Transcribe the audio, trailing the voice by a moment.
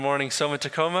Morning, Soma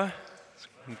Tacoma.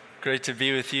 Great to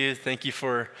be with you. Thank you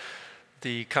for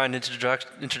the kind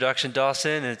introduction,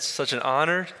 Dawson. It's such an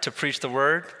honor to preach the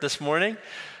word this morning.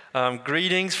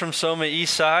 Greetings from Soma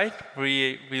East Side.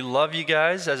 We love you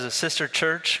guys as a sister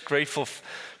church. Grateful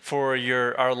for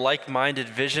our like-minded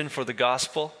vision for the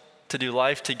gospel, to do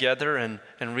life together and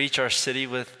reach our city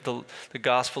with the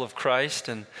gospel of Christ.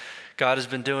 And God has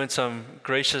been doing some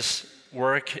gracious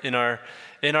work in our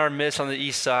midst on the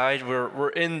east side. We're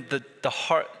in the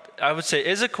heart. I would say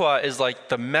Issaquah is like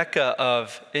the mecca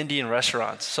of Indian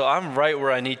restaurants. So I'm right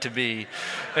where I need to be.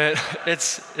 And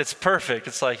it's perfect.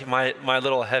 It's like my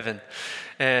little heaven.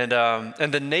 And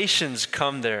the nations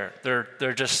come there.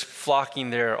 They're just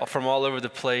flocking there from all over the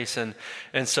place. And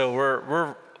so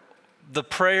we're the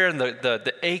prayer and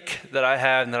the ache that I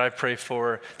have and that I pray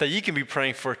for, that you can be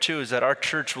praying for too, is that our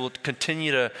church will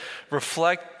continue to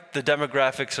reflect the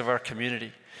demographics of our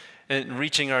community and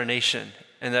reaching our nation,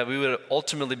 and that we would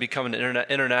ultimately become an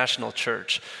international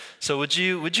church. So would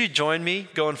you join me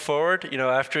going forward,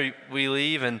 after we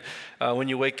leave and when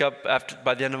you wake up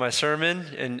by the end of my sermon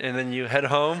and then you head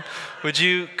home, would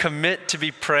you commit to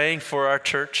be praying for our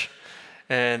church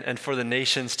and for the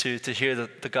nations to hear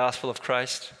the gospel of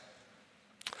Christ?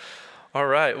 All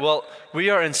right, well, we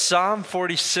are in Psalm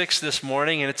 46 this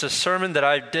morning, and it's a sermon that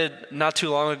I did not too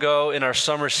long ago in our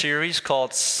summer series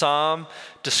called Psalm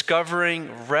Discovering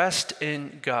Rest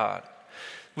in God.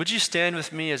 Would you stand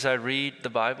with me as I read the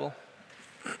Bible?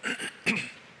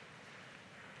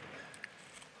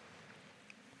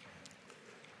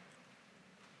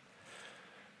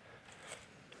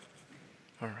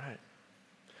 All right.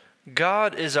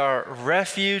 God is our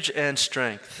refuge and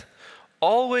strength,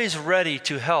 always ready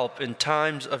to help in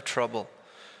times of trouble.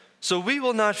 So we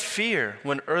will not fear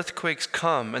when earthquakes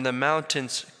come and the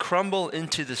mountains crumble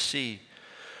into the sea.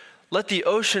 Let the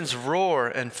oceans roar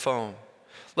and foam.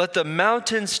 Let the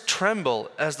mountains tremble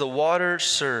as the waters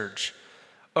surge.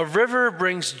 A river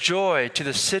brings joy to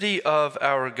the city of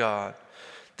our God,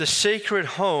 the sacred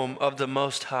home of the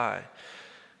Most High.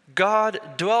 God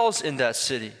dwells in that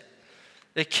city.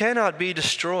 It cannot be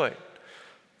destroyed.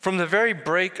 From the very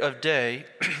break of day,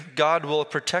 God will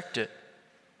protect it.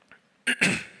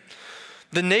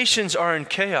 The nations are in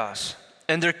chaos,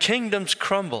 and their kingdoms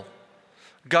crumble.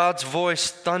 God's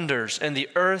voice thunders, and the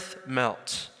earth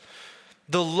melts.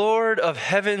 The Lord of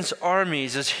heaven's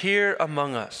armies is here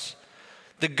among us.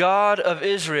 The God of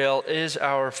Israel is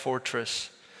our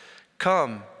fortress.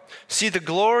 Come, see the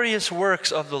glorious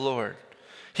works of the Lord.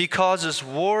 He causes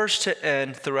wars to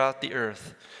end throughout the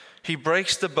earth. He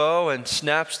breaks the bow and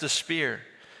snaps the spear.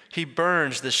 He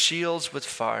burns the shields with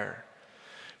fire.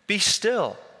 Be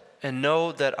still and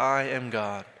know that I am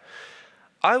God.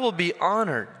 I will be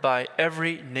honored by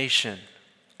every nation.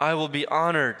 I will be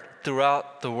honored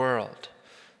throughout the world.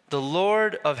 The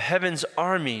Lord of heaven's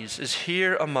armies is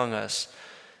here among us.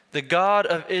 The God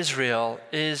of Israel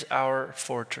is our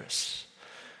fortress.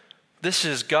 This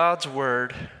is God's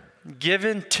word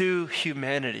given to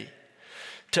humanity,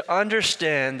 to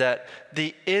understand that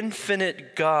the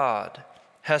infinite God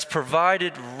has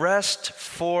provided rest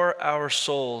for our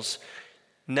souls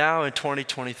now in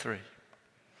 2023.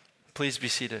 Please be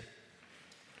seated.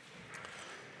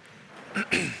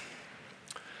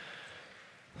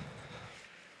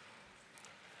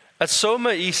 At Soma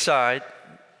Eastside,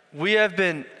 we have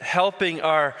been helping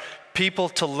our people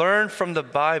to learn from the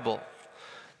Bible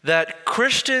that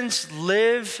Christians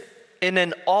live in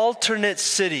an alternate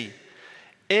city,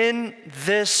 in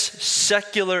this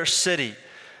secular city,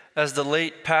 as the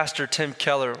late pastor Tim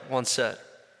Keller once said.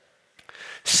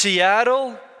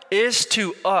 Seattle is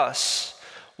to us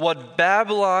what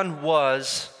Babylon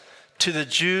was to the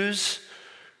Jews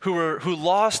who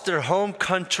lost their home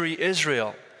country,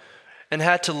 Israel, and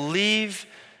had to leave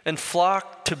and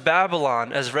flock to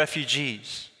Babylon as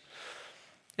refugees.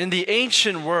 In the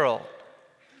ancient world,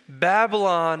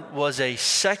 Babylon was a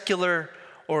secular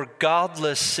or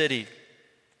godless city.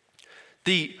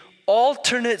 The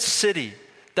alternate city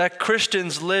that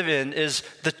Christians live in is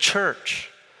the church,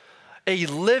 a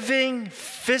living,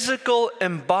 physical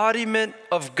embodiment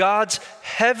of God's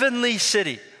heavenly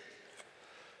city.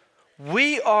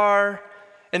 We are,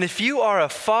 and if you are a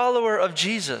follower of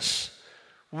Jesus,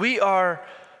 we are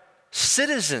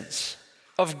citizens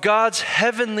of God's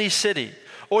heavenly city,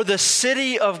 or the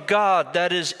city of God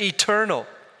that is eternal,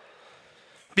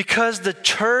 because the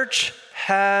church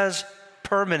has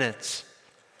permanence.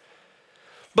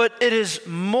 But it is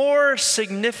more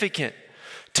significant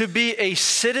to be a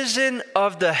citizen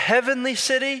of the heavenly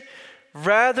city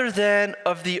rather than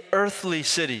of the earthly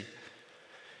city.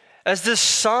 As this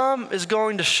psalm is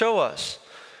going to show us,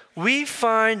 We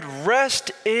find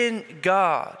rest in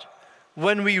God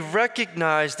when we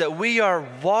recognize that we are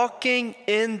walking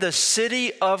in the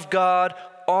city of God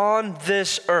on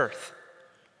this earth.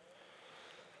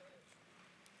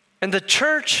 And the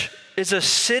church is a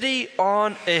city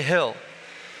on a hill.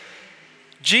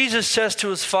 Jesus says to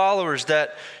his followers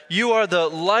that you are the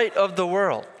light of the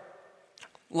world,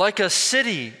 like a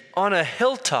city on a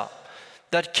hilltop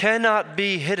that cannot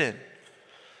be hidden.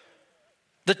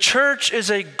 The church is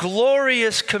a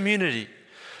glorious community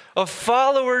of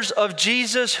followers of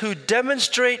Jesus who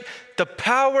demonstrate the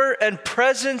power and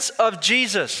presence of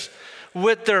Jesus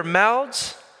with their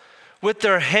mouths, with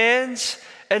their hands,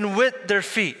 and with their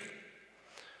feet.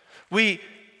 We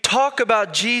talk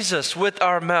about Jesus with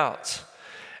our mouths,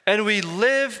 and we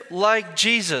live like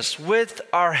Jesus with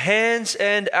our hands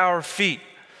and our feet.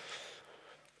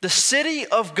 The city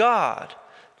of God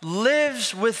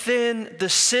lives within the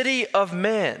city of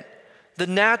man, the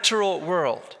natural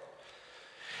world.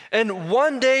 And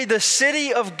one day the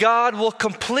city of God will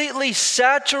completely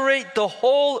saturate the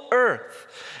whole earth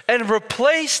and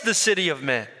replace the city of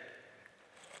man.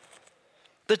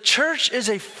 The church is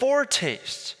a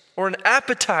foretaste or an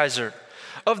appetizer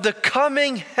of the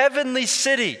coming heavenly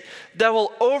city that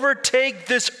will overtake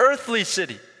this earthly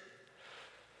city.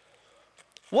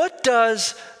 What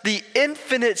does the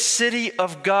infinite city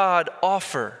of God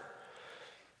offer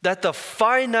that the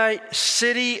finite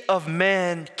city of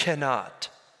man cannot?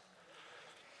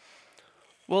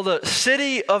 Well, the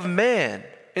city of man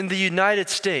in the United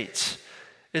States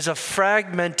is a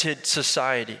fragmented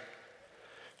society.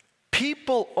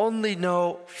 People only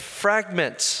know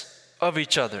fragments of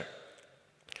each other.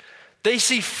 They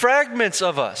see fragments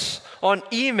of us on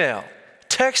email,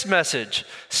 text message,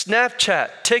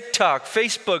 Snapchat, TikTok,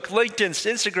 Facebook, LinkedIn,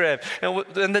 Instagram,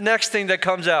 and the next thing that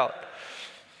comes out.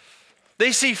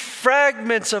 They see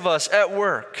fragments of us at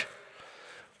work.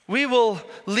 We will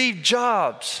leave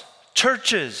jobs,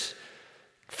 churches,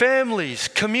 families,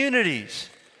 communities,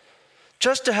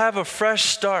 just to have a fresh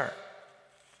start.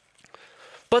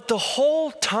 But the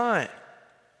whole time,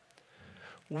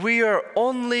 we are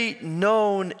only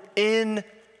known in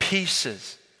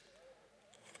pieces.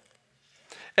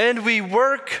 And we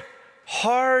work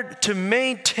hard to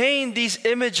maintain these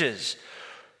images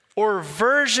or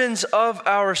versions of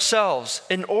ourselves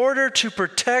in order to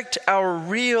protect our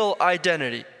real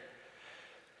identity.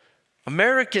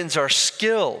 Americans are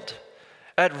skilled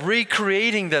at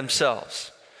recreating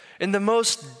themselves in the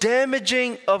most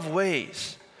damaging of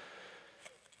ways,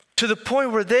 to the point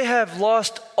where they have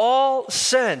lost all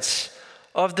sense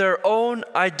of their own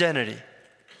identity.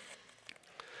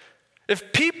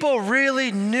 If people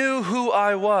really knew who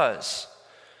I was,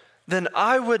 then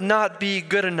I would not be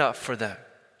good enough for them.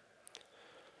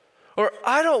 Or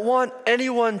I don't want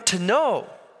anyone to know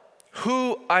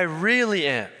who I really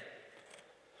am.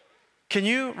 Can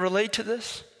you relate to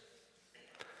this?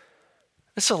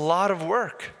 It's a lot of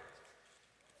work.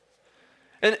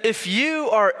 And if you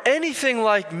are anything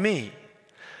like me,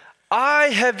 I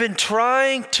have been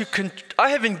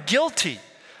guilty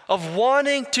of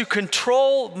wanting to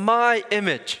control my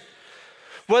image,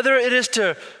 whether it is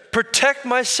to protect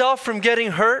myself from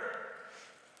getting hurt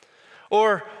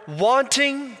or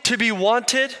wanting to be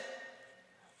wanted,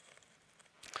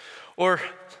 or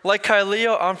like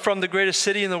Kyleo, I'm from the greatest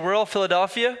city in the world,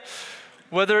 Philadelphia,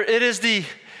 whether it is the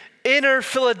inner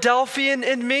Philadelphian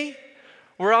in me,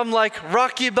 where I'm like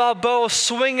Rocky Balboa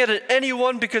swinging at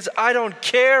anyone because I don't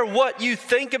care what you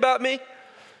think about me.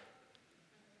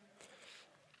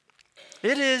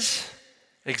 It is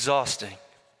exhausting.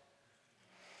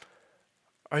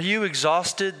 Are you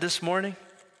exhausted this morning?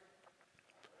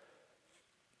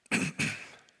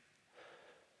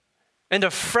 And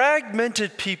a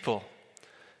fragmented people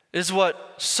is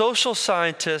what social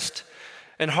scientist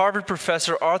and Harvard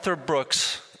professor Arthur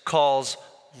Brooks calls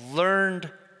learned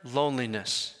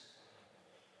loneliness.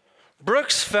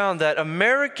 Brooks found that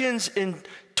Americans in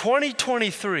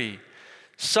 2023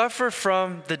 suffer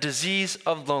from the disease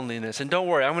of loneliness. And don't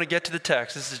worry, I'm going to get to the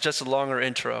text. This is just a longer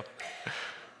intro.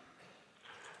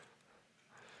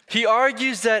 He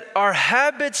argues that our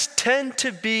habits tend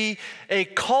to be a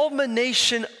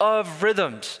culmination of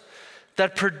rhythms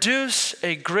that produce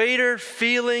a greater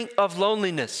feeling of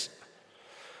loneliness.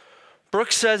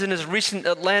 Brooks says in his recent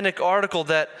Atlantic article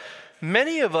that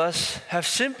many of us have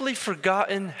simply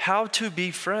forgotten how to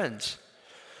be friends.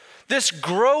 This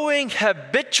growing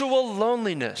habitual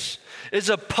loneliness is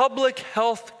a public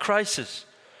health crisis.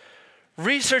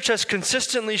 Research has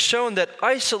consistently shown that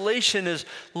isolation is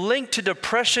linked to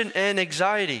depression and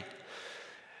anxiety.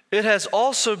 It has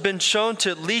also been shown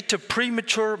to lead to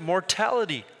premature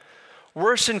mortality,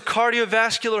 worsen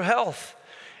cardiovascular health,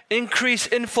 increase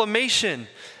inflammation,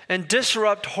 and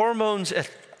disrupt hormones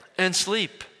and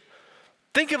sleep.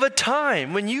 Think of a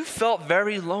time when you felt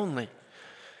very lonely,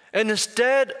 and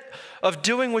instead of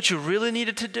doing what you really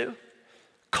needed to do,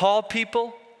 call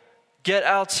people, get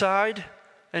outside,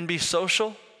 and be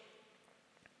social,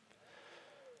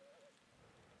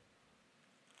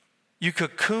 you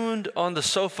cocooned on the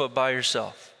sofa by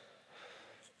yourself.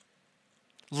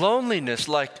 Loneliness,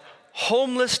 like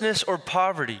homelessness or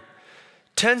poverty,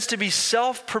 tends to be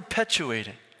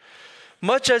self-perpetuating.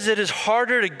 Much as it is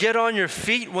harder to get on your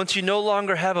feet once you no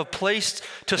longer have a place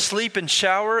to sleep and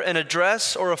shower and a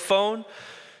dress or a phone,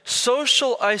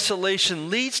 social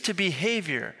isolation leads to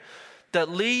behavior that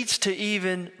leads to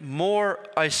even more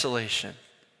isolation.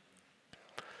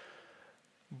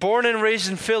 Born and raised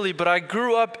in Philly, but I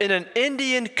grew up in an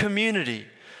Indian community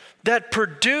that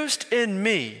produced in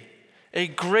me a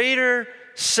greater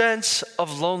sense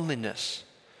of loneliness.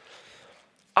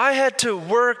 I had to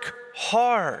work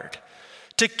hard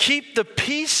to keep the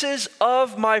pieces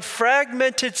of my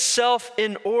fragmented self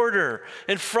in order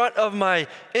in front of my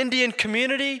Indian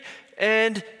community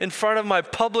and in front of my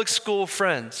public school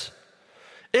friends.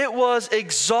 It was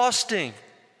exhausting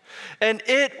and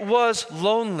it was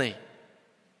lonely.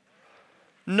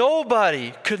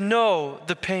 Nobody could know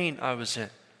the pain I was in.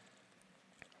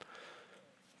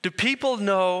 Do people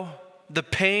know the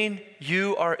pain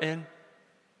you are in?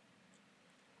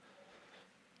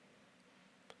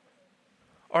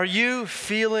 Are you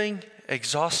feeling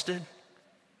exhausted?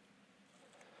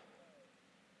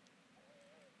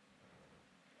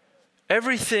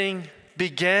 Everything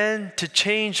began to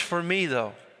change for me,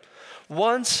 though,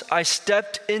 once I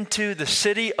stepped into the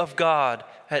city of God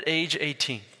at age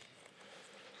 18.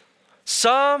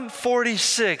 Psalm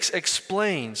 46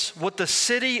 explains what the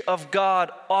city of God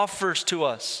offers to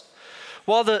us.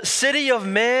 While the city of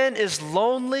man is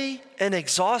lonely and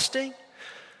exhausting,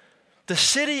 the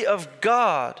city of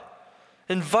God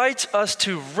invites us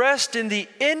to rest in the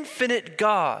infinite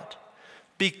God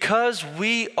because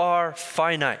we are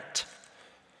finite.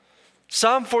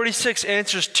 Psalm 46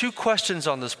 answers two questions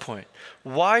on this point.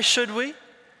 Why should we?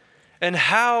 And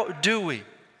how do we?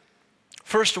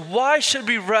 First, why should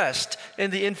we rest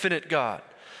in the infinite God?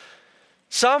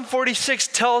 Psalm 46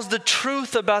 tells the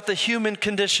truth about the human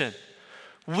condition.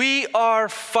 We are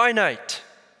finite.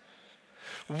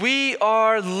 We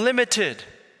are limited.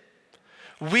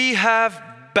 We have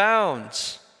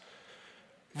bounds.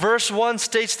 Verse 1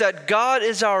 states that God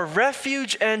is our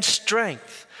refuge and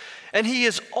strength, and He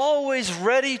is always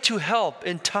ready to help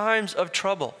in times of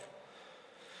trouble.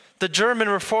 The German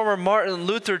reformer Martin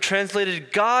Luther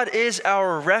translated God is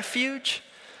our refuge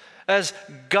as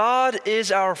God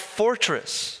is our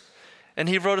fortress. And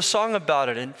he wrote a song about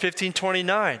it in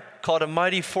 1529 called A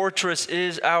Mighty Fortress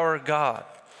is Our God.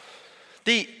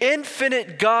 The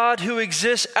infinite God who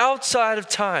exists outside of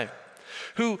time,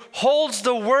 who holds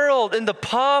the world in the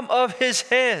palm of His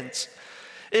hands,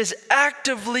 is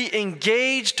actively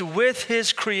engaged with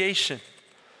His creation.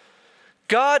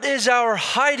 God is our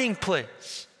hiding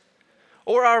place,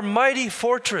 or our mighty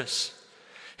fortress.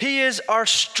 He is our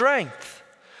strength,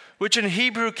 which in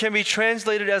Hebrew can be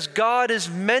translated as God is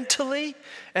mentally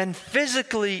and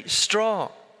physically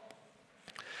strong.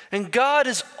 And God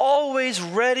is always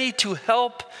ready to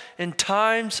help in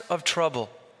times of trouble.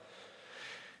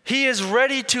 He is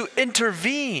ready to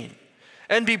intervene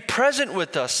and be present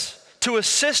with us to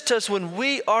assist us when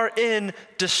we are in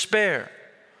despair.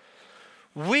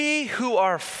 We who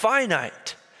are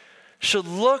finite should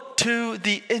look to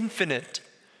the infinite.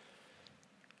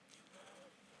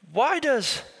 Why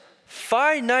does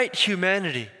finite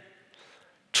humanity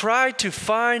try to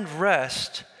find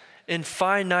rest in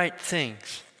finite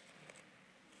things?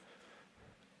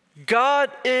 God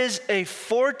is a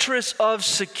fortress of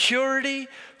security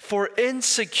for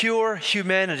insecure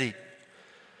humanity.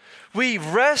 We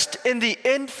rest in the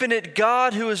infinite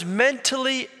God who is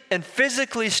mentally and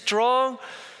physically strong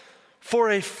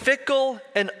for a fickle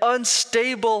and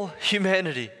unstable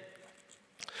humanity.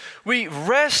 We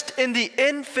rest in the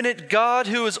infinite God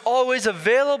who is always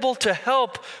available to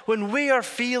help when we are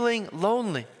feeling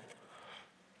lonely.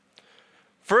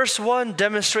 Verse 1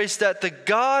 demonstrates that the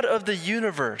God of the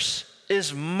universe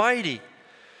is mighty,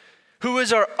 who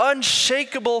is our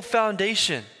unshakable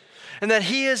foundation, and that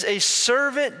He is a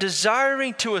servant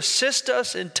desiring to assist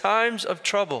us in times of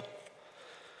trouble.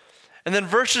 And then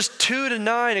verses 2 to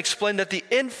 9 explain that the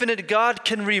infinite God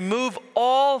can remove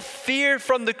all fear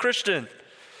from the Christian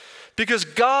because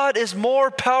God is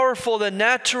more powerful than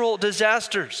natural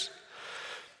disasters.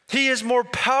 He is more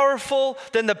powerful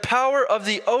than the power of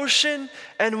the ocean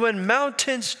and when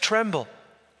mountains tremble.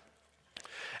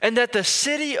 And that the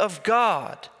city of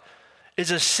God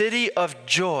is a city of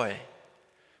joy.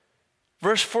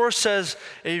 Verse 4 says,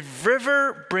 a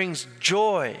river brings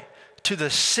joy to the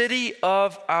city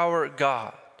of our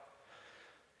God.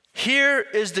 Here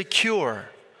is the cure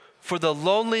for the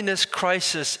loneliness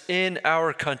crisis in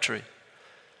our country.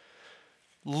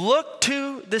 Look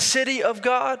to the city of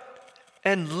God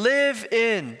and live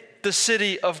in the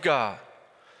city of God.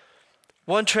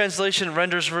 One translation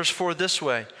renders verse 4 this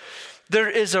way: there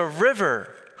is a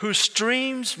river whose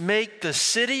streams make the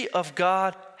city of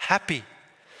God happy.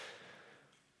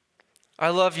 I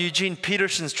love Eugene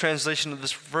Peterson's translation of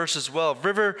this verse as well.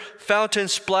 River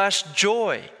fountains splash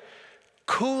joy,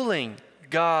 cooling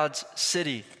God's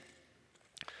city.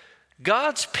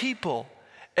 God's people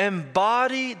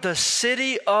embody the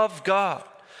city of God.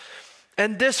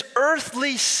 And this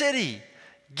earthly city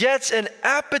gets an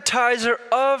appetizer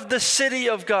of the city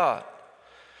of God,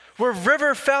 where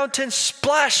river fountains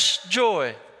splash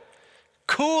joy,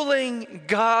 cooling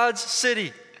God's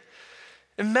city.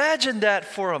 Imagine that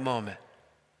for a moment.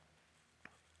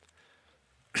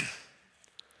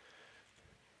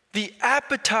 The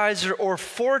appetizer or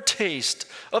foretaste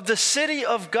of the city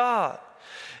of God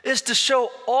is to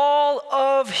show all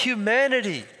of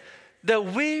humanity that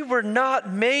we were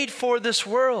not made for this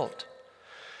world.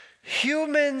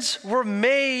 Humans were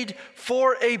made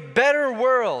for a better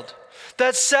world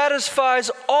that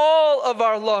satisfies all of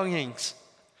our longings.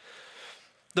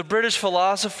 The British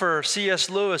philosopher C.S.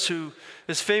 Lewis, who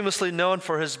is famously known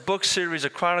for his book series, The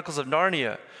Chronicles of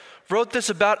Narnia, wrote this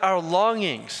about our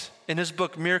longings in his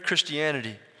book, Mere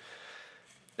Christianity.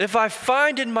 If I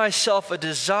find in myself a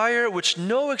desire which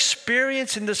no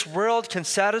experience in this world can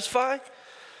satisfy,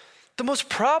 the most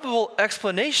probable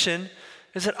explanation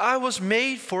is that I was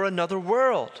made for another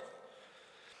world.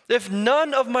 If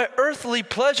none of my earthly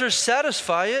pleasures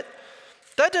satisfy it,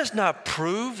 that does not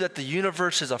prove that the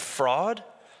universe is a fraud.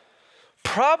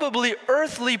 Probably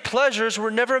earthly pleasures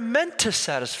were never meant to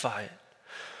satisfy it,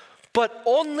 but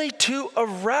only to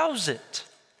arouse it,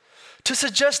 to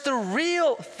suggest the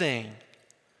real thing.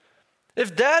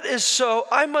 If that is so,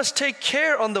 I must take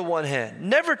care on the one hand,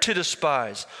 never to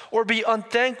despise or be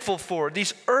unthankful for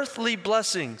these earthly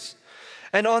blessings,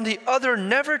 and on the other,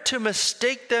 never to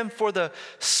mistake them for the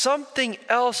something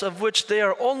else of which they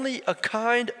are only a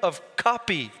kind of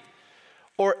copy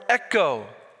or echo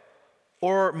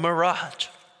or mirage.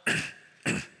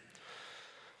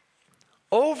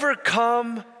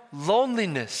 Overcome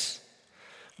loneliness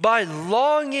by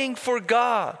longing for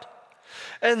God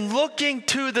and looking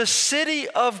to the city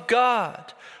of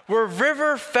God, where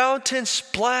river fountains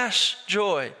splash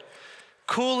joy,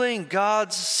 cooling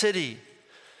God's city.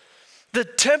 The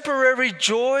temporary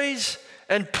joys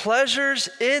and pleasures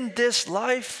in this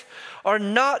life are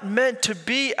not meant to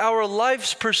be our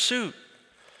life's pursuit,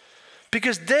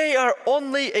 because they are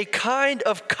only a kind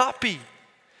of copy,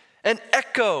 an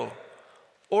echo,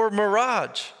 or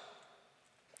mirage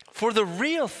for the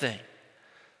real thing.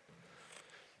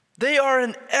 They are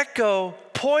an echo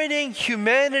pointing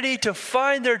humanity to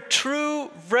find their true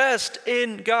rest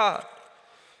in God.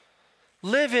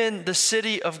 Live in the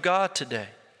city of God today.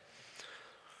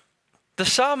 The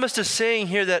psalmist is saying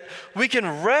here that we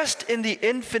can rest in the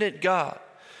infinite God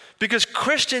because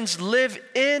Christians live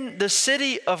in the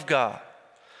city of God.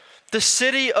 The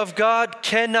city of God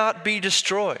cannot be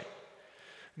destroyed.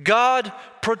 God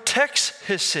protects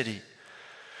his city.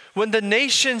 When the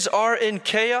nations are in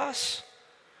chaos,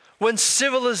 when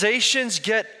civilizations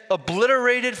get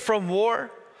obliterated from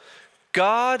war,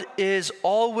 God is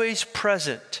always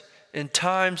present in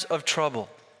times of trouble.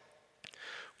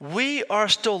 We are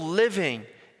still living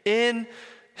in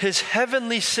his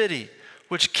heavenly city,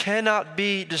 which cannot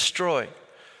be destroyed.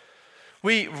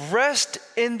 We rest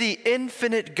in the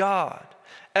infinite God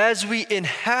as we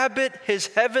inhabit his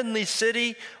heavenly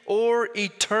city or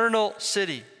eternal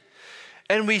city.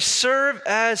 And we serve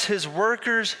as his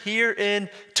workers here in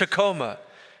Tacoma.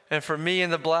 And for me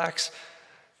and the blacks,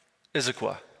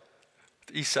 Issaquah,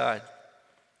 the east side.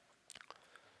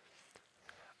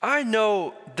 I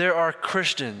know there are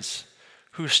Christians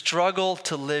who struggle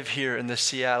to live here in the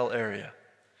Seattle area.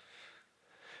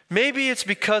 Maybe it's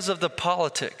because of the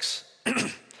politics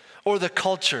or the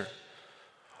culture,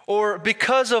 or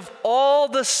because of all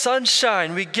the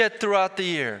sunshine we get throughout the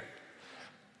year.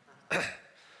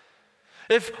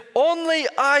 If only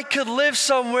I could live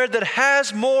somewhere that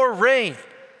has more rain.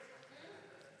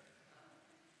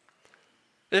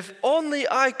 If only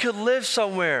I could live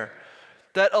somewhere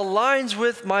that aligns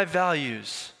with my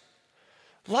values.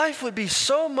 life would be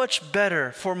so much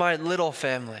better for my little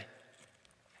family.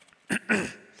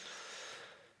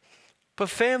 But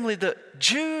family, the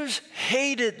Jews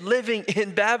hated living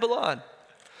in Babylon.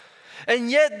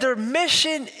 And yet their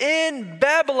mission in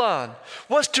Babylon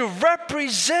was to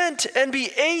represent and be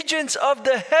agents of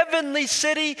the heavenly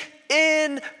city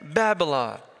in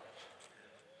Babylon.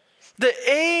 The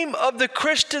aim of the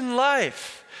Christian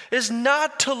life is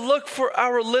not to look for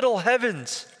our little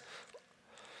heavens,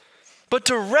 but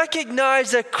to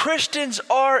recognize that Christians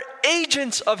are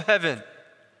agents of heaven.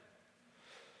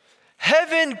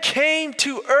 Heaven came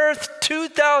to earth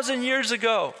 2,000 years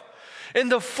ago in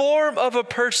the form of a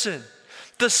person,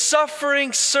 the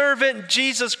suffering servant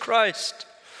Jesus Christ.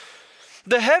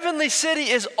 The heavenly city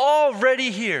is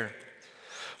already here,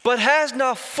 but has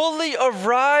not fully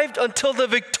arrived until the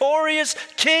victorious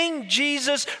King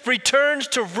Jesus returns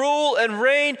to rule and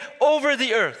reign over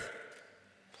the earth.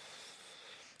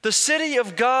 The city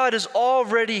of God is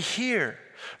already here,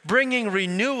 bringing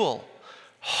renewal,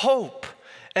 hope,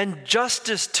 and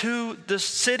justice to the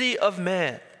city of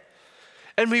man.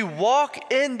 And we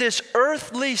walk in this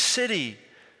earthly city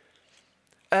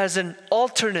as an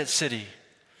alternate city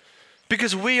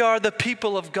because we are the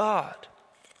people of God.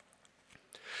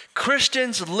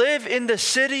 Christians live in the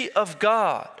city of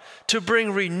God to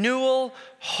bring renewal,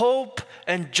 hope,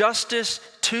 and justice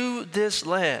to this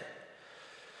land.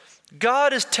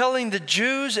 God is telling the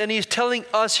Jews, and He's telling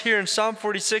us here in Psalm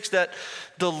 46, that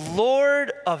the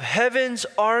Lord of heaven's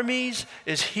armies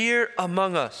is here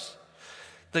among us.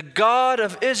 The God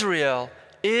of Israel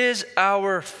is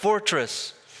our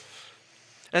fortress.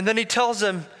 And then He tells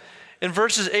them in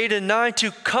verses 8 and 9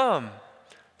 to come,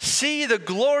 see the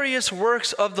glorious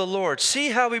works of the Lord.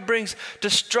 See how He brings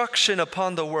destruction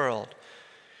upon the world.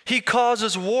 He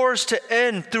causes wars to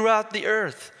end throughout the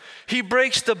earth. He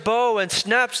breaks the bow and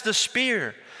snaps the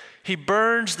spear. He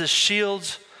burns the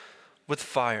shields with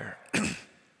fire.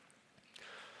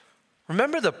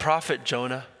 Remember the prophet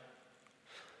Jonah?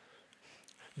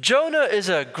 Jonah is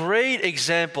a great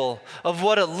example of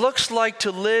what it looks like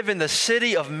to live in the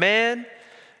city of man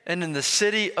and in the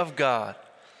city of God.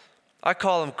 I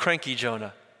call him Cranky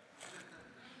Jonah.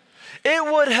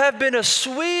 It would have been a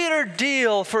sweeter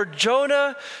deal for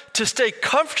Jonah to stay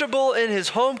comfortable in his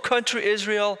home country,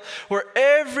 Israel, where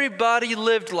everybody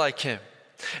lived like him.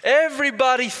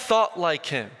 Everybody thought like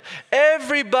him.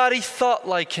 Everybody thought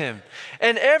like him.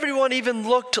 And everyone even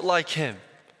looked like him.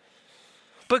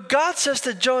 But God says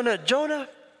to Jonah, Jonah,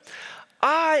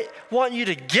 I want you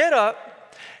to get up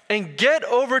and get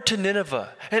over to Nineveh.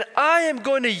 And I am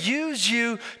going to use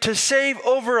you to save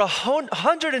over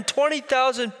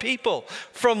 120,000 people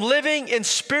from living in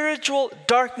spiritual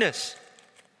darkness.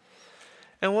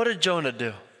 And what did Jonah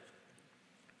do?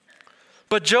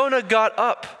 But Jonah got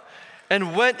up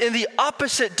and went in the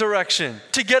opposite direction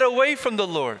to get away from the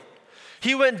Lord.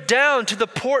 He went down to the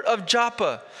port of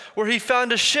Joppa, where he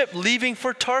found a ship leaving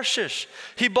for Tarshish.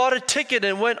 He bought a ticket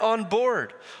and went on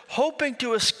board, hoping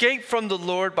to escape from the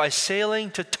Lord by sailing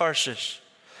to Tarshish.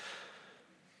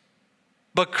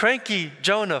 But cranky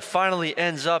Jonah finally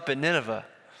ends up in Nineveh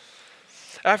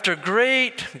after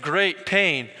great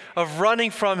pain of running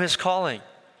from his calling.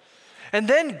 And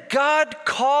then God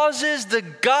causes the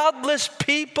godless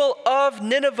people of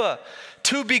Nineveh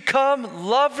to become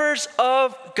lovers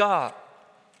of God.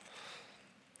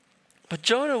 But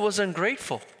Jonah was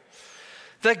ungrateful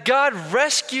that God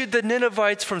rescued the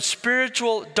Ninevites from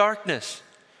spiritual darkness.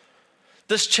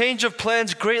 This change of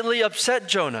plans greatly upset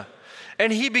Jonah,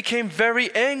 and he became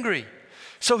very angry.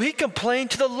 So he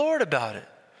complained to the Lord about it.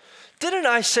 Didn't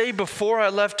I say before I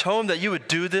left home that you would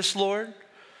do this, Lord?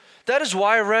 That is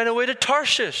why I ran away to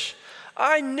Tarshish.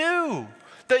 I knew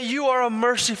that you are a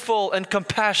merciful and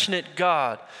compassionate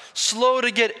God, slow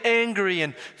to get angry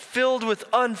and filled with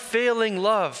unfailing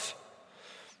love.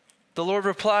 The Lord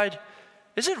replied,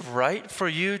 is it right for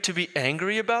you to be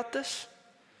angry about this?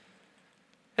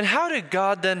 And how did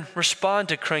God then respond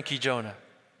to cranky Jonah?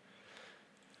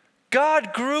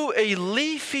 God grew a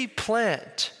leafy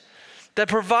plant that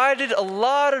provided a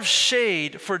lot of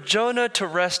shade for Jonah to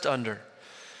rest under.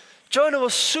 Jonah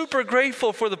was super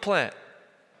grateful for the plant.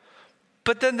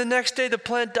 But then the next day the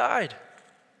plant died.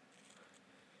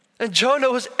 And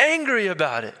Jonah was angry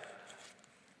about it.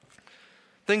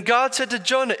 Then God said to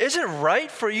Jonah, is it right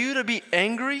for you to be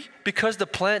angry because the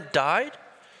plant died?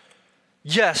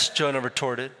 Yes, Jonah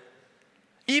retorted,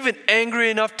 even angry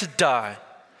enough to die.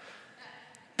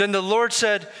 Then the Lord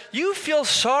said, you feel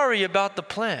sorry about the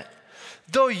plant,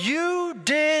 though you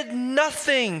did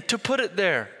nothing to put it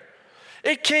there.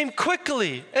 It came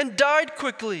quickly and died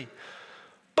quickly.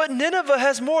 But Nineveh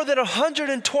has more than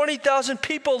 120,000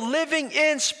 people living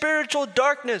in spiritual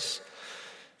darkness,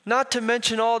 not to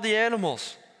mention all the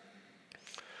animals.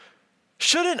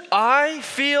 Shouldn't I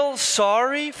feel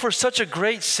sorry for such a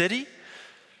great city?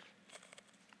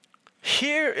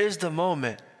 Here is the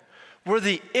moment where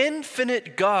the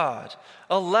infinite God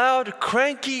allowed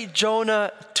cranky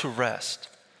Jonah to rest.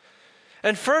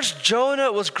 And first,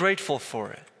 Jonah was grateful for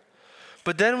it.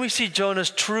 But then we see Jonah's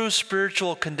true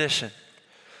spiritual condition.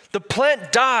 The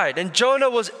plant died, and Jonah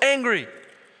was angry.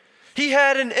 He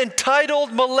had an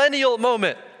entitled millennial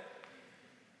moment.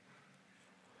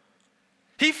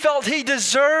 He felt he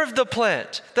deserved the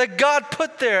plant that God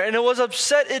put there, and it was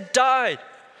upset it died.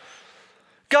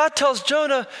 God tells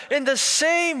Jonah, in the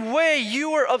same way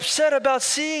you were upset about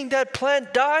seeing that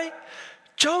plant die,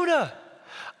 Jonah,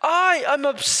 I am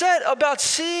upset about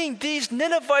seeing these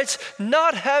Ninevites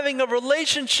not having a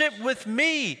relationship with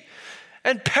me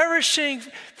and perishing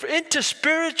into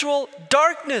spiritual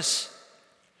darkness.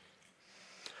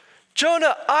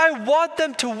 Jonah, I want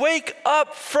them to wake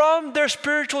up from their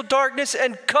spiritual darkness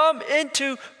and come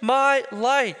into my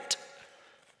light.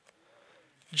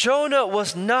 Jonah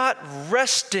was not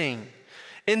resting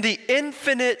in the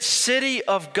infinite city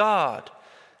of God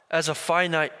as a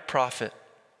finite prophet.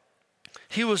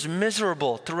 He was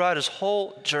miserable throughout his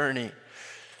whole journey.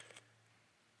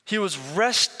 He was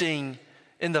resting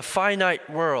in the finite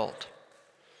world.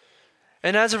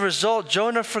 And as a result,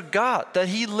 Jonah forgot that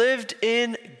he lived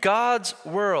in God's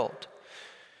world.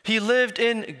 He lived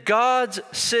in God's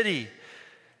city,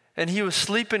 and he was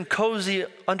sleeping cozy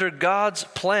under God's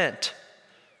plant.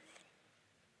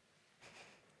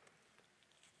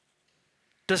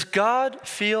 Does God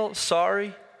feel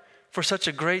sorry for such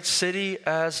a great city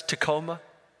as Tacoma?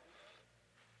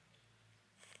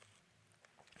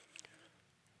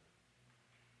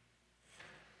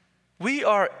 We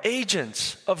are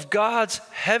agents of God's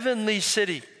heavenly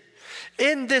city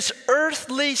in this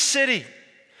earthly city,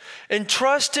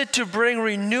 entrusted to bring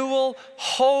renewal,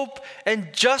 hope,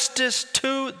 and justice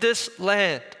to this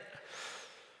land.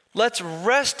 Let's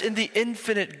rest in the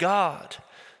infinite God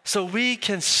so we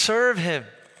can serve him.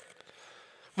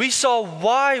 We saw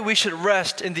why we should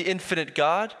rest in the infinite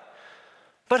God,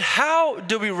 but how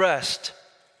do we rest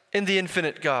in the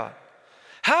infinite God?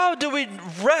 How do we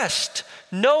rest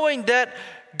knowing that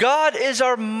God is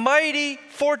our mighty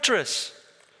fortress,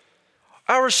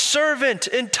 our servant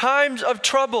in times of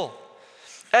trouble,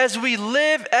 as we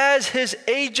live as his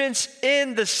agents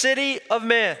in the city of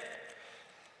man?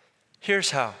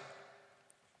 Here's how.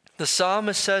 The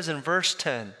psalmist says in verse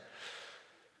 10,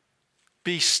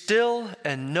 "Be still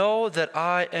and know that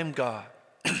I am God.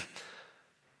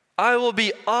 I will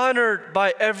be honored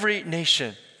by every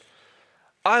nation.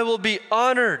 I will be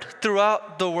honored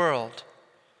throughout the world."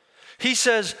 He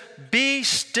says, "Be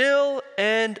still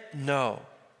and know,"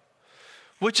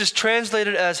 which is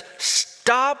translated as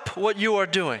stop what you are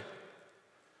doing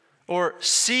or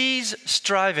cease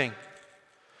striving.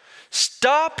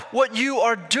 Stop what you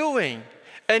are doing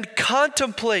and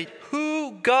contemplate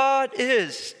who God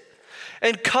is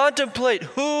and contemplate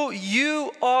who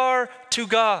you are to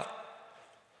God.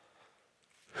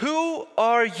 Who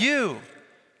are you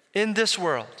in this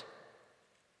world?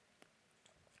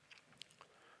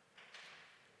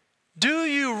 Do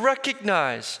you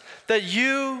recognize that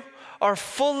you are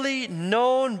fully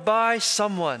known by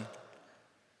someone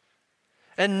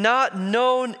and not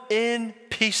known in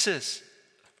pieces?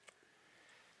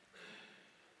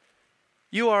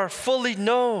 You are fully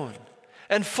known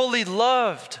and fully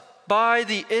loved by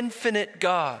the infinite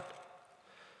God.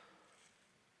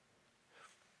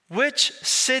 Which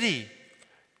city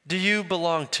do you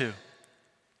belong to?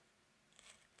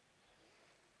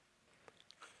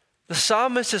 The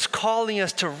psalmist is calling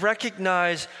us to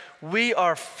recognize we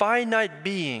are finite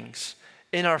beings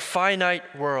in our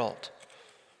finite world.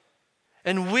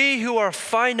 And we who are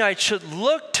finite should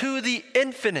look to the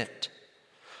infinite,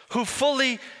 who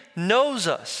fully knows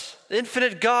us, the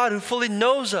infinite God who fully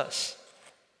knows us.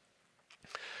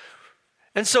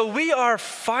 And so we are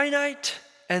finite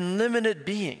and limited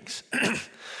beings,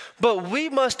 but we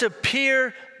must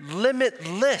appear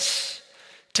limitless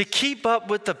to keep up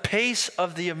with the pace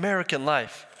of the American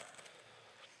life.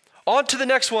 On to the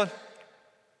next one.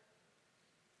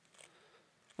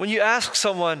 When you ask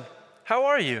someone, "How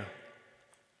are you?"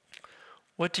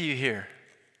 what do you hear?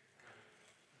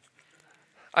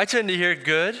 I tend to hear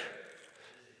good,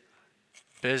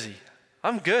 busy.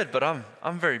 I'm good, but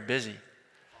I'm very busy.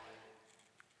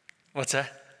 What's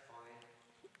that?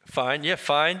 Fine, yeah,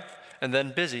 fine, and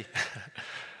then busy.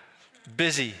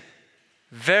 Busy,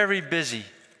 very busy.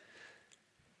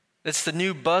 It's the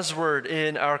new buzzword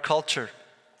in our culture.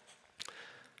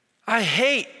 I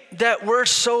hate that we're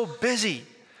so busy.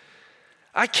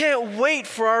 I can't wait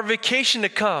for our vacation to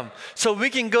come so we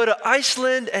can go to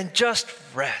Iceland and just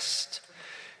rest.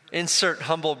 Insert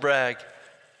humble brag.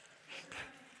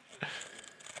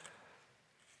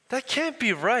 That can't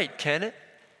be right, can it?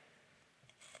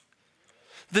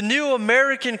 The new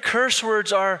American curse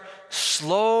words are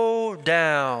slow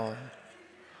down.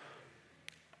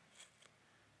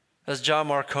 As John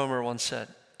Mark Comer once said,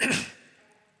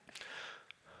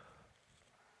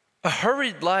 a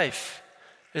hurried life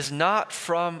is not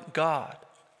from God.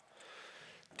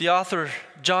 The author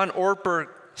John Ortberg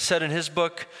said in his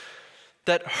book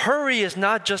that hurry is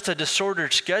not just a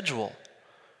disordered schedule.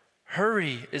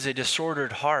 Hurry is a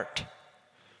disordered heart.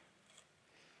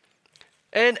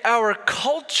 And our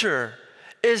culture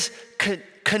is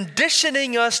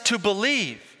conditioning us to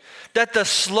believe that the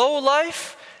slow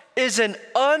life is an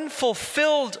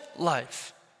unfulfilled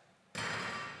life.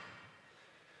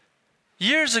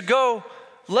 Years ago,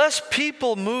 less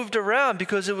people moved around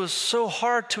because it was so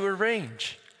hard to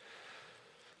arrange.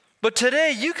 But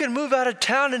today, you can move out of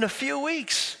town in a few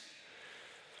weeks.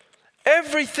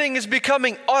 Everything is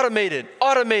becoming automated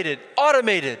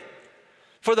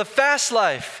for the fast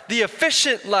life, the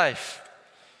efficient life.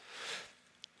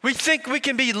 We think we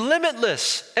can be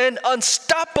limitless and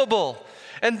unstoppable,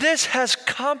 and this has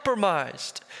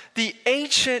compromised the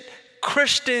ancient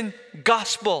Christian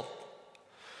gospel.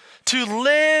 To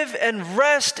live and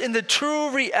rest in the true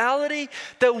reality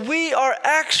that we are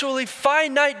actually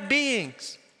finite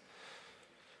beings.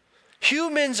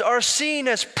 Humans are seen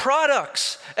as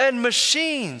products and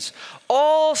machines,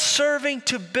 all serving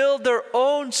to build their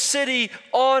own city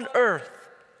on earth.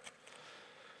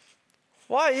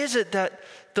 Why is it that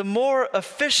the more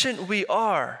efficient we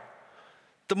are,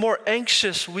 the more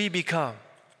anxious we become?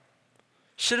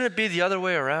 Shouldn't it be the other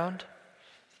way around?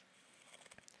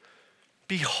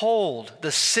 Behold,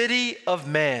 the city of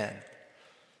man,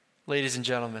 ladies and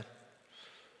gentlemen.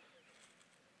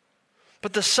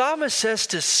 But the psalmist says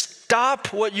to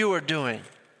stop what you are doing,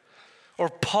 or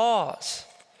pause.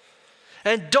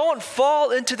 And don't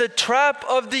fall into the trap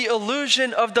of the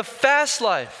illusion of the fast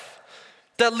life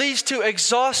that leads to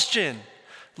exhaustion,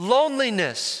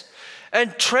 loneliness,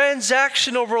 and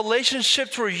transactional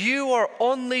relationships where you are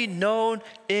only known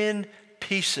in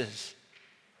pieces.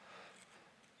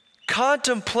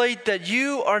 Contemplate that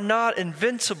you are not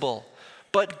invincible,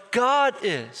 but God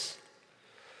is.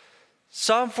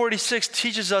 Psalm 46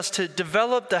 teaches us to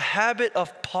develop the habit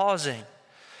of pausing.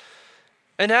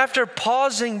 And after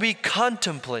pausing, we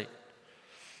contemplate.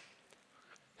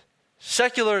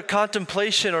 Secular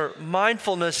contemplation or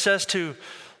mindfulness says to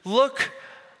look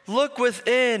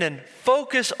within and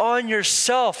focus on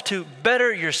yourself to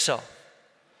better yourself.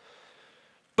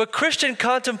 But Christian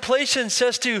contemplation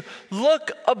says to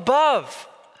look above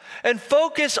and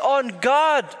focus on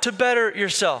God to better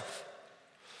yourself.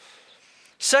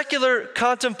 Secular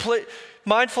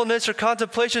mindfulness or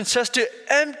contemplation says to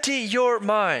empty your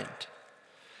mind.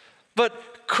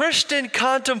 But Christian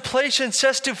contemplation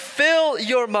says to fill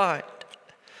your mind.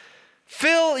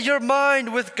 Fill your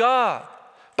mind with God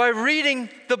by reading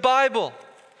the Bible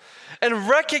and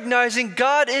recognizing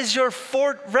God is your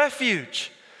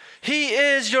refuge. He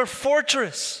is your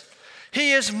fortress.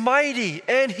 He is mighty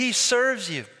and He serves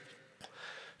you.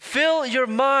 Fill your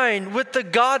mind with the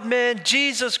God-man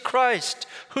Jesus Christ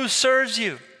who serves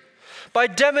you by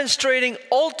demonstrating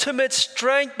ultimate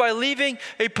strength by leaving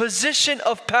a position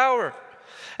of power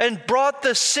and brought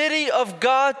the city of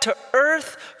God to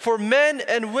earth for men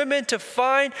and women to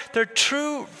find their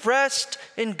true rest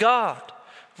in God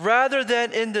rather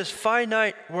than in this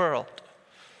finite world.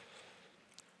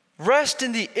 Rest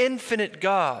in the infinite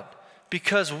God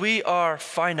because we are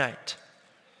finite.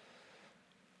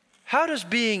 How does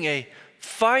being a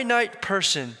finite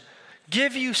person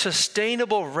give you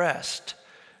sustainable rest,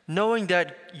 knowing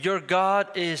that your God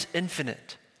is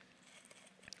infinite?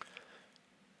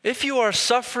 If you are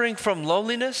suffering from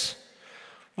loneliness,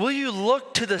 will you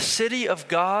look to the city of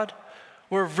God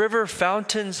where river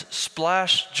fountains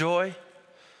splash joy?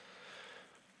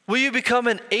 Will you become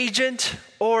an agent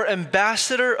or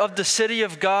ambassador of the city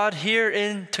of God here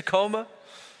in Tacoma?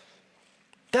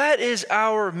 That is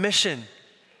our mission,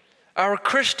 our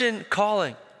Christian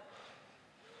calling.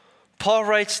 Paul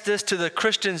writes this to the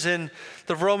Christians in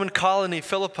the Roman colony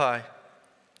Philippi.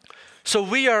 So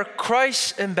we are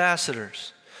Christ's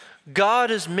ambassadors.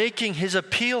 God is making His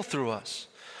appeal through us.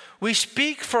 We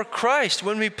speak for Christ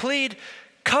when we plead,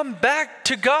 come back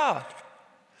to God.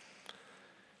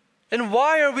 And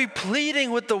why are we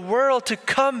pleading with the world to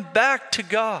come back to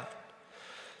God?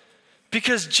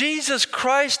 Because Jesus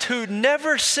Christ, who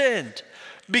never sinned,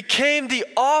 became the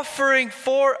offering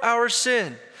for our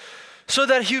sin, so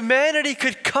that humanity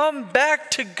could come back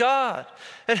to God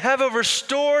and have a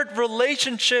restored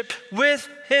relationship with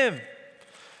Him,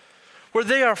 where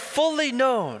they are fully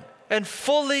known and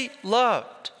fully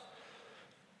loved.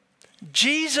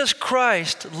 Jesus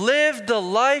Christ lived the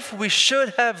life we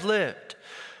should have lived,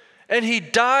 and He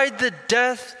died the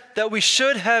death that we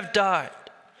should have died.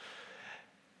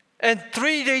 And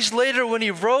 3 days later, when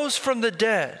He rose from the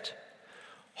dead,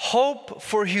 hope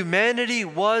for humanity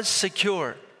was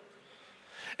secured.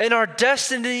 And our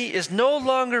destiny is no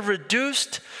longer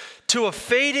reduced to a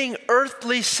fading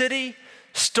earthly city,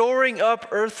 storing up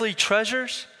earthly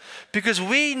treasures, because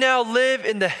we now live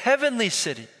in the heavenly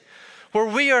city, where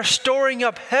we are storing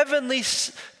up heavenly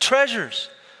treasures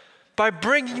by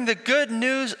bringing the good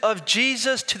news of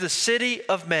Jesus to the city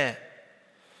of man.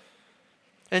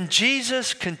 And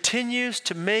Jesus continues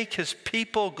to make His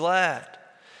people glad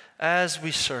as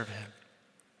we serve Him.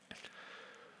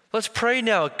 Let's pray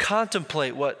now and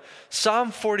contemplate what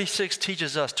Psalm 46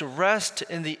 teaches us, to rest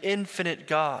in the infinite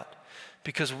God,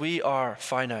 because we are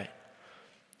finite.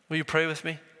 Will you pray with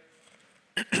me?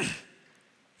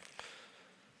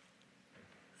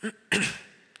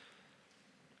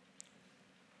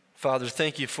 Father,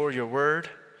 thank You for Your word,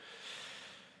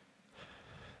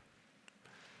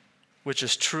 which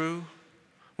is true,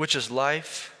 which is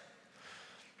life,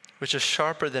 which is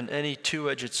sharper than any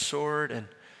two-edged sword, and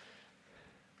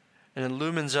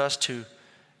illumines us to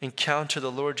encounter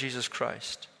the Lord Jesus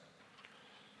Christ.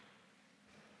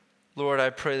 Lord,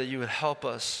 I pray that You would help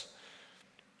us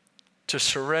to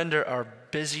surrender our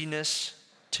busyness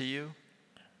to You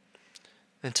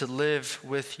and to live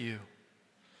with You.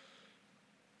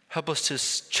 Help us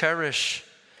to cherish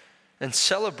and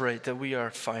celebrate that we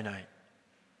are finite.